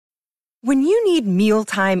When you need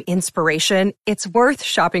mealtime inspiration, it's worth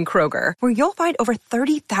shopping Kroger, where you'll find over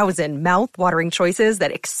 30,000 mouth-watering choices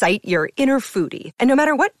that excite your inner foodie. And no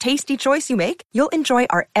matter what tasty choice you make, you'll enjoy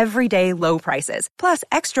our everyday low prices, plus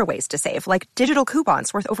extra ways to save, like digital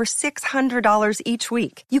coupons worth over $600 each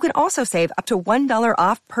week. You can also save up to $1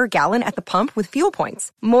 off per gallon at the pump with fuel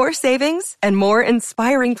points. More savings and more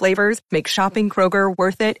inspiring flavors make shopping Kroger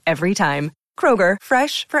worth it every time. Kroger,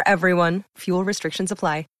 fresh for everyone. Fuel restrictions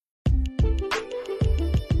apply.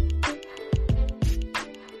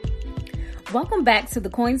 Welcome back to the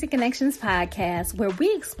Coins and Connections podcast, where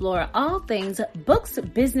we explore all things books,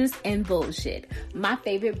 business, and bullshit. My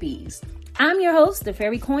favorite bees. I'm your host, the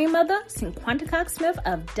fairy coin mother, Cinquanta Cox Smith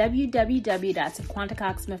of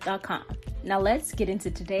www.cinquantacoxsmith.com. Now let's get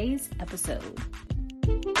into today's episode.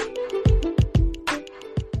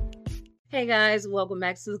 Hey guys, welcome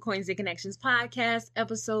back to the Coins and Connections podcast,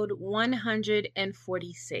 episode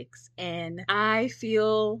 146. And I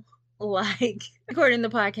feel like recording the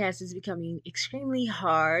podcast is becoming extremely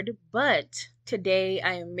hard, but today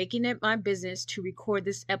I am making it my business to record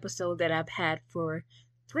this episode that I've had for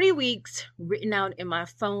 3 weeks written out in my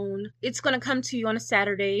phone. It's going to come to you on a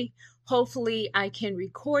Saturday. Hopefully I can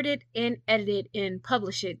record it and edit it and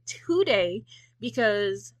publish it today,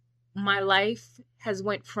 because my life has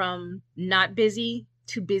went from not busy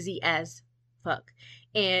to busy as fuck.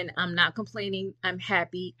 And I'm not complaining. I'm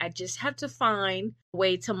happy. I just have to find a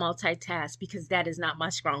way to multitask, because that is not my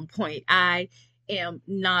strong point. I am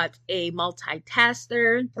not a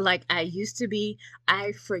multitasker like I used to be.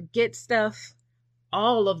 I forget stuff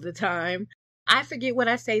all of the time. I forget what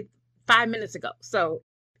I said 5 minutes ago. So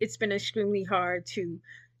it's been extremely hard to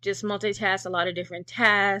just multitask a lot of different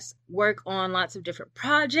tasks, work on lots of different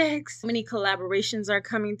projects. Many collaborations are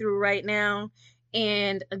coming through right now.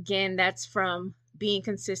 And again, that's from being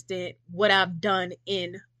consistent, what I've done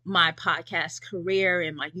in my podcast career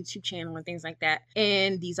and my YouTube channel and things like that.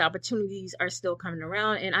 And these opportunities are still coming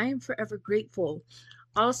around, and I am forever grateful.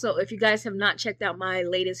 Also, if you guys have not checked out my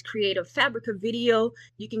latest Creative Fabrica video,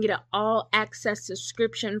 you can get an all access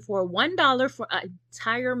subscription for $1 for an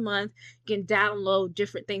entire month. You can download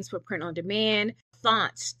different things for print on demand,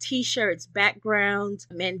 fonts, t-shirts, backgrounds,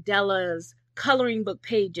 mandalas, coloring book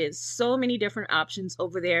pages, so many different options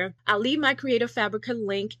over there. I'll leave my Creative Fabrica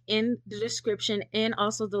link in the description and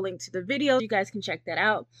also the link to the video. You guys can check that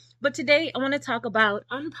out. But today I want to talk about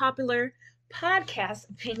unpopular podcast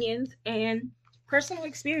opinions and personal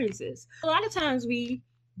experiences. A lot of times we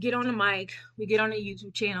get on the mic, we get on a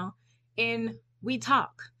YouTube channel, and we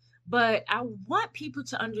talk. But I want people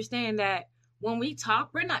to understand that when we talk,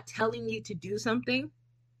 we're not telling you to do something.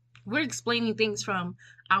 We're explaining things from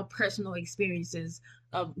our personal experiences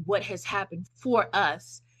of what has happened for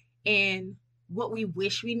us and what we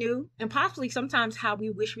wish we knew, and possibly sometimes how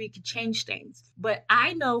we wish we could change things. But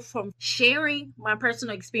I know from sharing my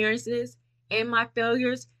personal experiences and my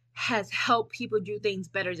failures has helped people do things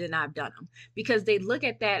better than I've done them, because they look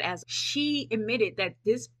at that as she admitted that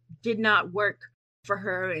this did not work for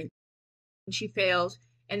her and she failed.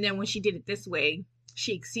 And then when she did it this way,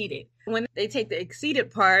 she exceeded. When they take the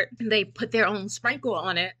exceeded part, they put their own sprinkle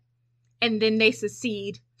on it, and then they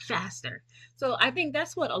succeed faster. So I think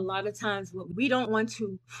that's what a lot of times we don't want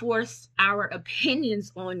to force our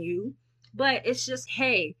opinions on you, but it's just,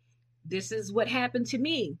 hey, this is what happened to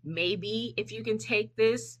me. Maybe if you can take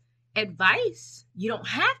this advice, you don't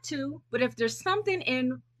have to, but if there's something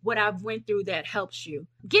in what I've went through that helps you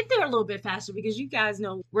get there a little bit faster, because you guys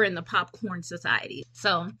know we're in the popcorn society.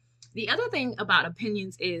 So the other thing about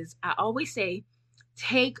opinions is I always say,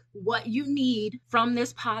 take what you need from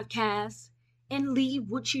this podcast and leave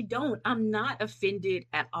what you don't. I'm not offended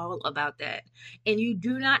at all about that. And you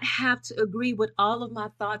do not have to agree with all of my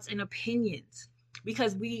thoughts and opinions,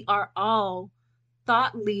 because we are all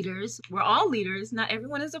thought leaders. We're all leaders. Not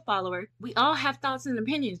everyone is a follower. We all have thoughts and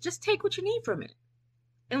opinions. Just take what you need from it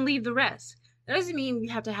and leave the rest. That doesn't mean we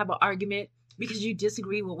have to have an argument because you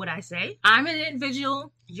disagree with what I say. I'm an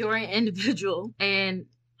individual. You're an individual. And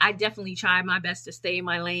I definitely try my best to stay in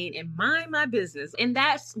my lane and mind my business. And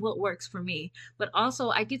that's what works for me. But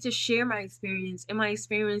also I get to share my experience, and my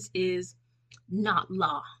experience is not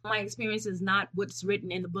law. My experience is not what's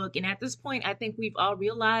written in the book. And at this point, I think we've all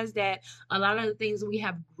realized that a lot of the things we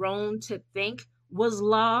have grown to think was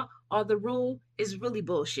law or the rule is really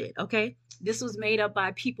bullshit, okay? This was made up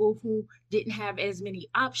by people who didn't have as many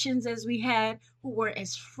options as we had, who weren't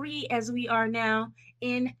as free as we are now,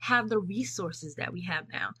 and have the resources that we have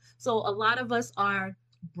now. So a lot of us are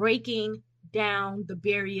breaking down the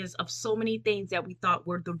barriers of so many things that we thought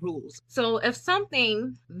were the rules. So if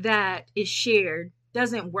something that is shared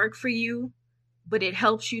doesn't work for you, but it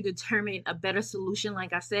helps you determine a better solution,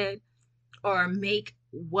 like I said, or make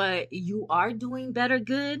what you are doing better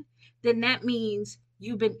good, then that means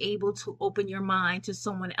you've been able to open your mind to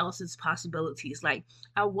someone else's possibilities. Like,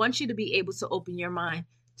 I want you to be able to open your mind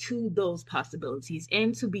to those possibilities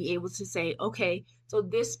and to be able to say, okay, so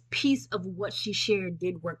this piece of what she shared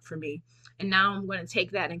did work for me. And now I'm going to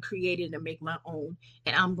take that and create it and make my own.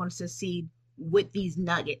 And I'm going to succeed with these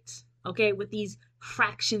nuggets, okay, with these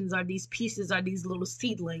fractions or these pieces or these little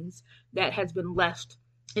seedlings that has been left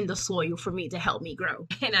in the soil for me to help me grow.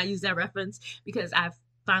 And I use that reference because I've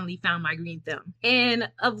finally found my green thumb. And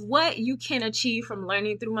of what you can achieve from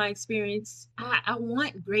learning through my experience, I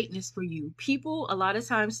want greatness for you. People a lot of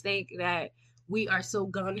times think that we are so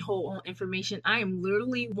gung-ho on information. I am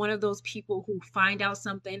literally one of those people who find out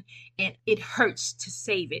something and it hurts to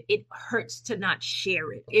save it. It hurts to not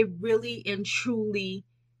share it. It really and truly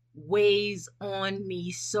weighs on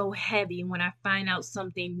me so heavy when I find out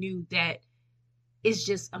something new that is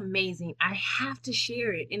just amazing. I have to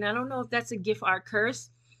share it. And I don't know if that's a gift or a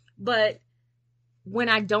curse, but when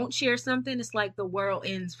I don't share something, it's like the world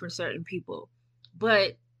ends for certain people.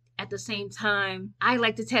 But at the same time, I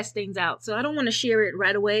like to test things out. So I don't want to share it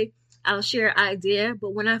right away. I'll share an idea,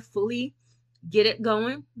 but when I fully get it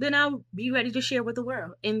going, then I'll be ready to share with the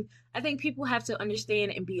world. And I think people have to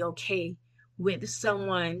understand and be okay with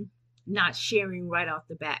someone not sharing right off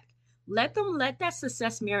the bat. Let that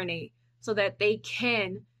success marinate so that they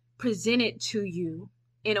can present it to you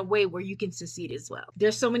in a way where you can succeed as well.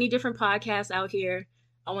 There's so many different podcasts out here.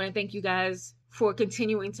 I want to thank you guys for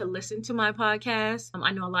continuing to listen to my podcast.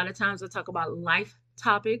 I know a lot of times I talk about life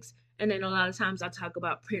topics, and then a lot of times I talk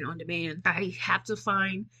about print on demand. I have to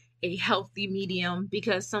find a healthy medium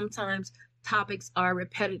because sometimes topics are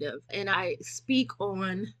repetitive, and I speak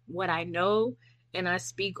on what I know and I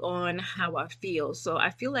speak on how I feel. So I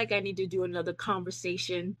feel like I need to do another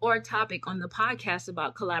conversation or a topic on the podcast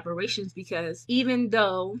about collaborations, because even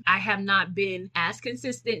though I have not been as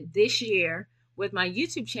consistent this year with my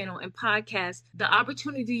YouTube channel and podcast, the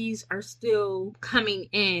opportunities are still coming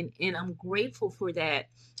in, and I'm grateful for that.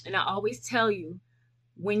 And I always tell you,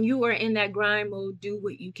 when you are in that grind mode, do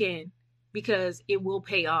what you can, because it will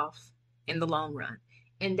pay off in the long run.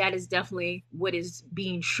 And that is definitely what is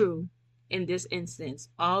being true in this instance.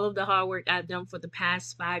 All of the hard work I've done for the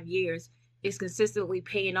past 5 years is consistently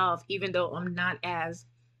paying off, even though I'm not as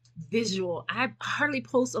visual. I hardly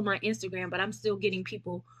post on my Instagram, but I'm still getting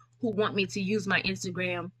people who want me to use my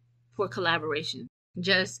Instagram for collaboration.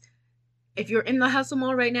 Just, if you're in the hustle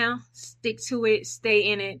mode right now, stick to it,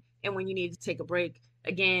 stay in it. And when you need to take a break,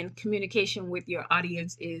 again, communication with your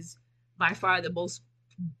audience is by far the most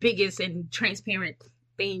biggest and transparent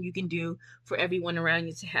thing you can do for everyone around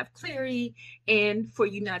you to have clarity and for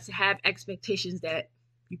you not to have expectations that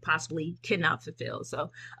you possibly cannot fulfill.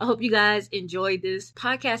 So I hope you guys enjoyed this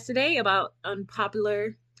podcast today about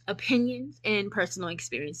unpopular opinions and personal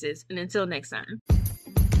experiences. And until next time.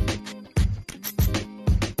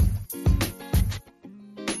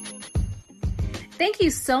 Thank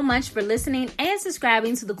you so much for listening and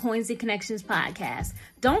subscribing to the Coins and Connections podcast.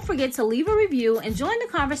 Don't forget to leave a review and join the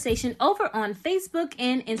conversation over on Facebook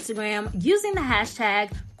and Instagram using the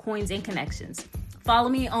hashtag Coins and Connections. Follow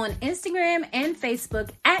me on Instagram and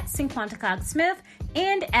Facebook at CinquantaCogsmith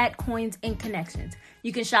and at Coins and Connections.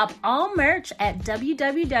 You can shop all merch at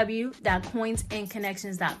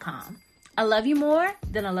www.coinsandconnections.com. I love you more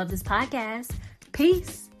than I love this podcast.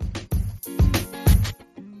 Peace.